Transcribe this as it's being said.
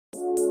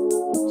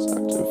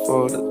Searching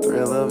for the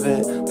thrill of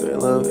it,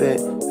 thrill of it.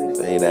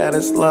 Say that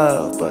it's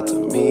love, but to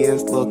me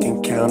it's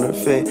looking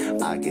counterfeit.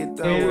 I get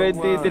done with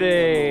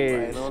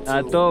 2023,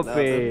 a tope.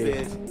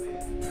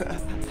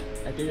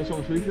 Aquellos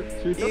son suizos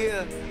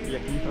y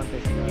aquí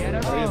franceses.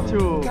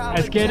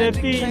 Es que eres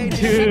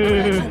pinchu.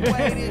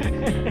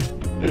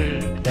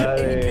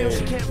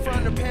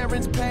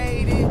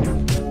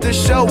 The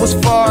show was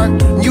far.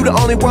 You the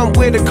only one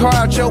with a car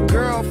out your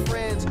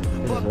girlfriends.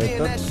 But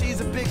being that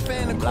she's a big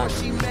fan, of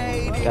course she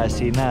made it.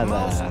 Casi nada.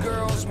 Most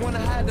girls wanna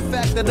hide the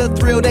fact that the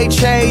thrill they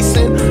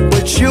chasing,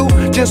 but you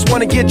just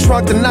wanna get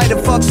drunk tonight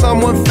and fuck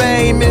someone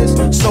famous.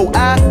 So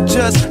I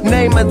just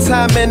name a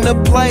time and a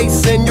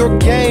place, and your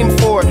game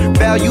for it.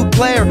 Value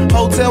player,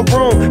 hotel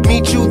room,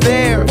 meet you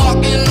there.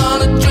 Walking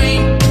on a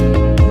dream.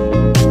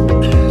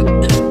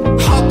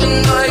 How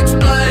can I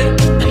explain?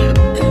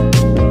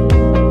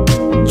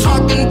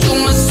 Talking to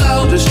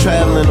myself. Just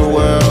traveling the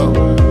world.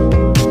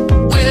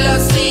 Will I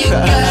see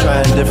again?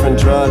 Trying different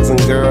drugs and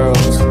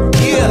girls.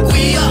 Yeah.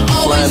 We are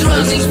always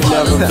running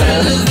for the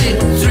thrill of it,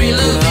 thrill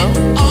of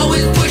it.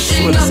 Always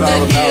pushing up the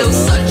hill,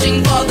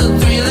 searching for the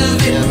thrill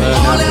of it.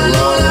 All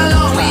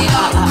alone, we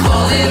are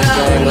calling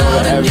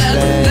out again.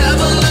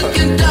 Never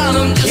looking down,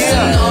 I'm just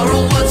an aura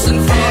of what's in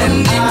front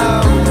of me.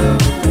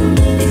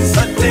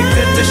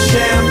 Addicted to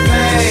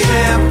champagne,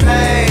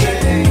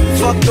 champagne.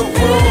 Fuck the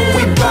room,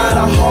 we buy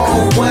the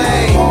whole way,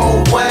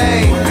 whole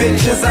way.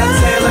 Bitches, I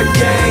Taylor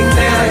gang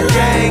that,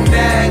 gang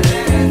that.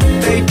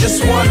 They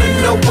just wanna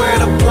know where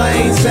the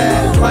planes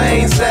at,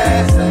 planes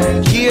at.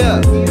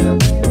 Yeah.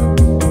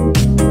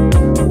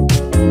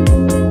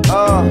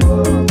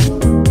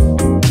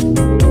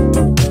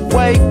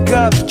 Wake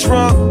up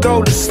drunk,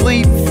 go to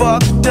sleep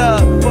fucked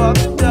up,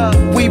 fucked up.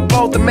 We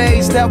both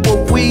amazed at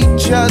what we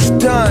just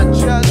done,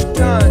 just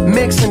done.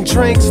 Mixing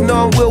drinks,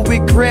 knowing we'll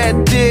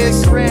regret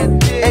this.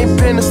 Ain't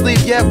been asleep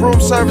yet, room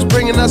service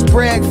bringing us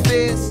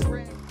breakfast.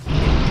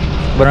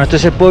 Bueno, este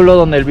es el pueblo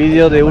donde el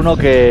vídeo de uno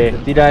que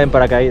tira en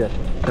paracaídas.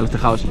 De los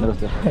tejados. De los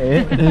tejados.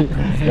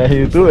 La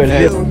youtuber,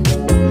 tío.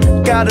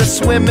 Got a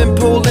swimming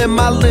pool in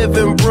my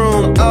living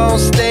room. On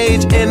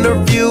stage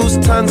interviews,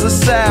 tons of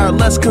sour,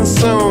 let's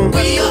consume.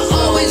 We are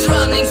always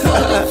running for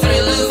the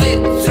thrill of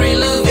it,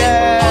 thrill of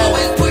it.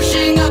 Always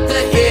pushing up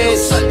the hill,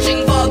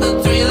 searching for the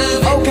thrill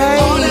of it. Okay.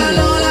 All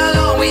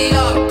alone, we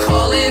are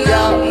calling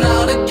out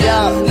now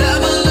again.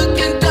 Never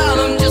looking down,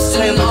 I'm just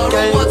an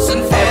aura of what's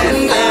in front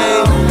of me.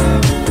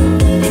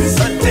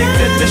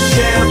 Addicted to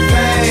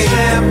champagne,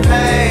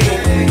 champagne.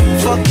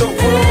 Fuck the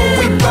room,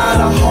 we buy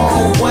the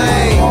whole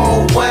way,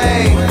 whole way.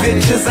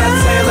 Bitches, I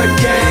Taylor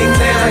gang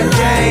that,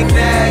 gang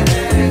that.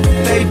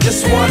 They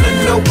just wanna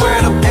know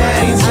where the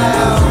planes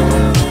out.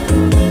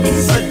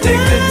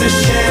 Addicted to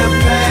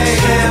champagne,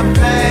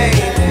 champagne.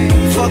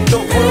 Fuck the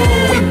room,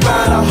 we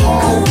buy the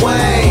whole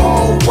way,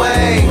 whole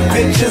way.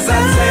 Bitches, I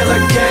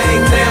Taylor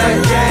gang that,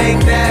 gang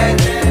that.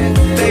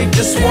 They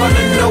just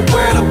wanna know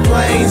where the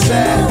planes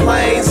at,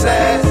 planes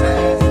at.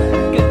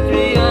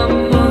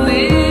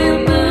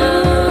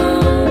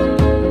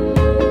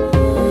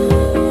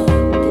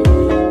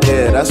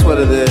 That's what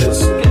it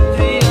is.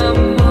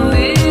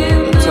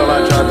 Until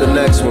I drop the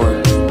next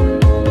one.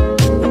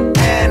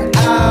 And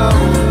I'm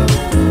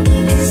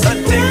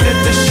addicted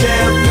to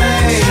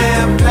champagne,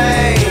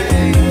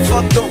 champagne.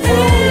 Fuck the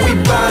room, we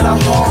buy the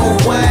whole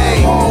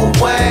way, whole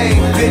way.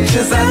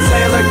 Bitches, I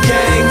Taylor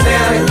gang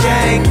that,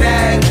 gang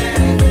that.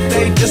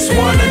 They just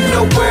wanna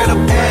know where the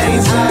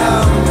planes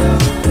out.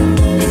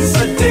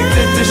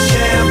 Addicted to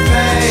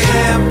champagne,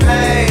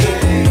 champagne.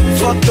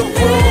 Fuck the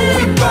room,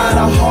 we buy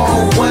the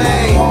whole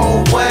way,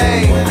 whole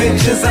way.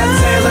 Bitches, I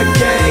Taylor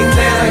gang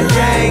that,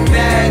 gang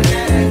that.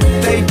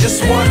 They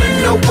just wanna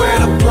know where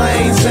the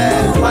planes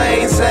at,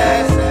 planes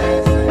at.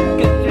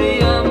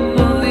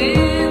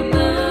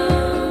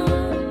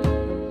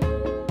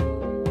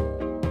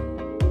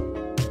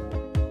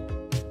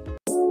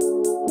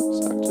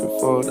 Searching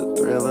for the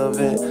thrill of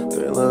it,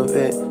 thrill of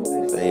it.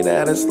 Say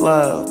that it's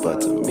love,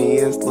 but to me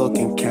it's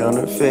looking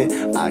counterfeit.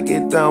 I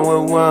get done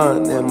with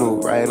one and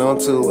move right on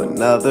to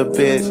another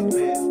bitch.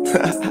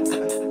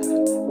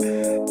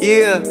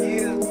 Yeah.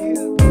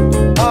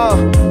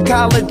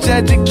 College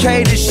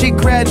educated, she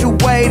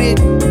graduated.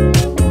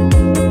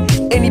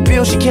 Any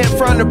bill she can't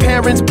front, her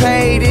parents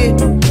paid it.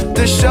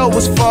 The show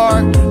was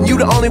far. You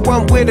the only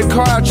one with a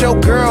car out your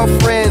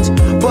girlfriends.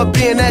 But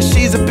being that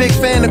she's a big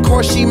fan, of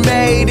course she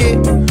made it.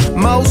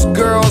 Most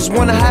girls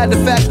wanna hide the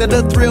fact that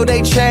the thrill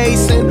they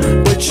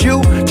chasing, but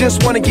you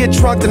just wanna get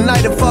drunk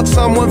tonight and fuck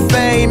someone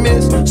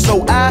famous.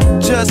 So I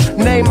just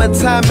name a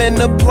time and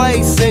a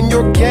place, and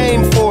your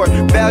game for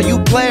it. Value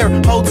player,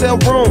 hotel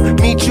room,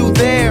 meet you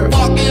there.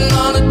 Walking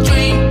on a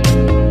dream.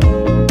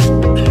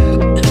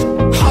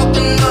 How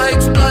can I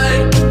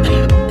explain?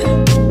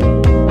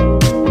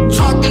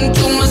 Talking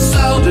to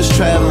myself. Just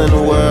traveling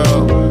the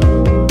world.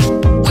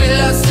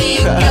 Will I see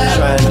again?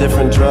 Trying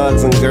different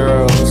drugs and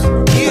girls.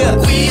 Yeah.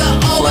 We are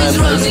always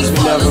running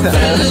for the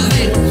thrill of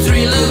it,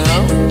 thrill of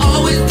it.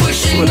 Always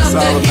pushing up the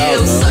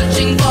hill,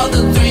 searching for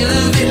the thrill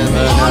of it.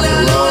 All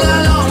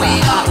alone, we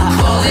are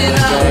calling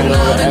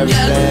out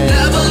again.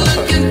 Never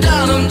looking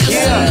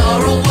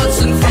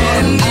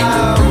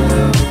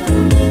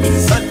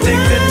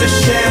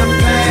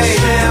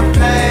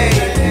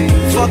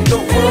the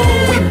room,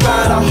 we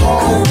buy the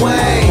whole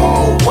way.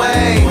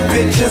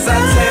 Bitches, I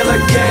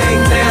Taylor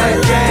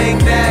gang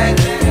that.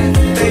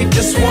 They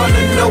just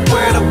wanna know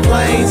where the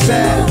planes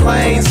at.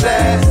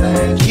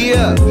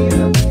 Yeah.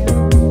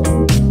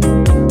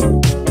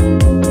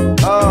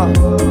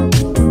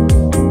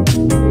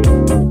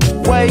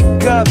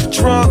 Wake up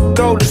drunk,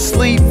 go to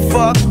sleep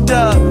fucked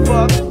up.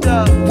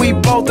 We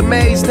both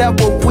amazed at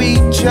what we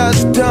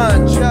just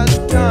done.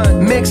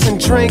 Mixing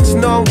drinks,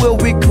 knowing we'll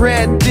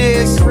regret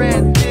this.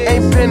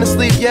 Ain't been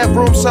asleep yet,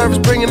 room service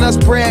bringing us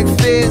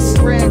breakfast.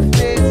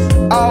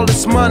 All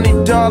this money,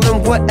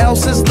 darling, what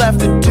else is left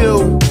to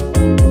do?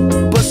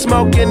 But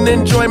smoke and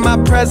enjoy my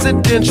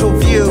presidential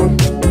view.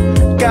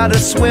 Got a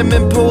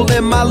swimming pool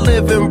in my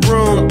living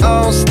room.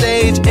 On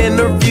stage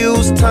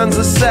interviews, tons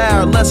of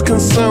sour, let's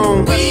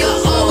consume. We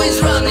are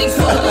always running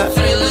for the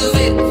thrill of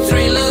it,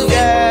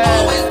 Yeah.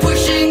 always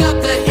pushing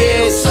up the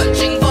hill,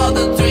 searching for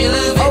the thrill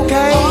of it.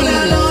 Okay. All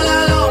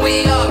along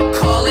we are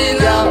calling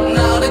out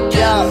now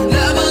again,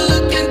 never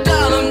looking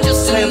down, I'm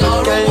just in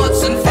awe of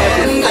what's in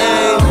front of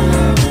now.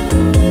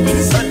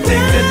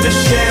 Addicted to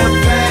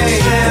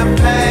champagne.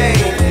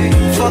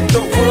 Fuck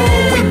the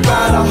room, we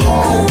buy the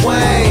whole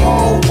way.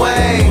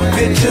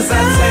 Bitches,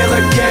 I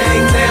Taylor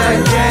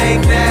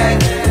gang that.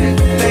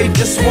 They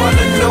just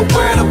wanna know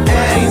where the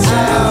planes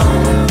at.